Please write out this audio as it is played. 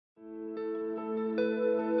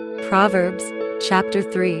Proverbs, chapter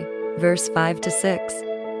 3, verse 5 to 6.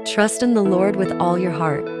 Trust in the Lord with all your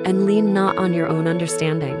heart, and lean not on your own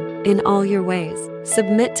understanding. In all your ways,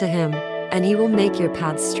 submit to Him, and He will make your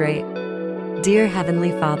paths straight. Dear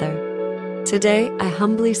Heavenly Father, today I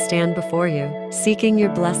humbly stand before you, seeking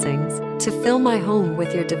your blessings to fill my home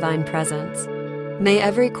with your divine presence. May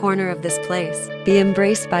every corner of this place be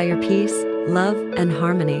embraced by your peace, love, and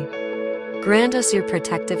harmony. Grant us your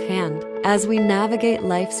protective hand as we navigate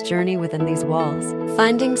life's journey within these walls,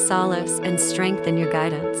 finding solace and strength in your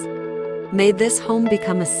guidance. May this home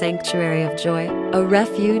become a sanctuary of joy, a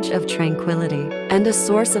refuge of tranquility, and a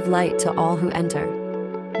source of light to all who enter.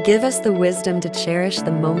 Give us the wisdom to cherish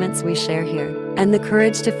the moments we share here, and the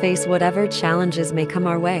courage to face whatever challenges may come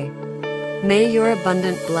our way. May your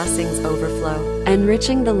abundant blessings overflow,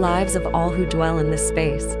 enriching the lives of all who dwell in this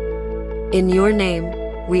space. In your name,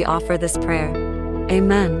 we offer this prayer.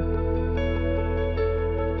 Amen.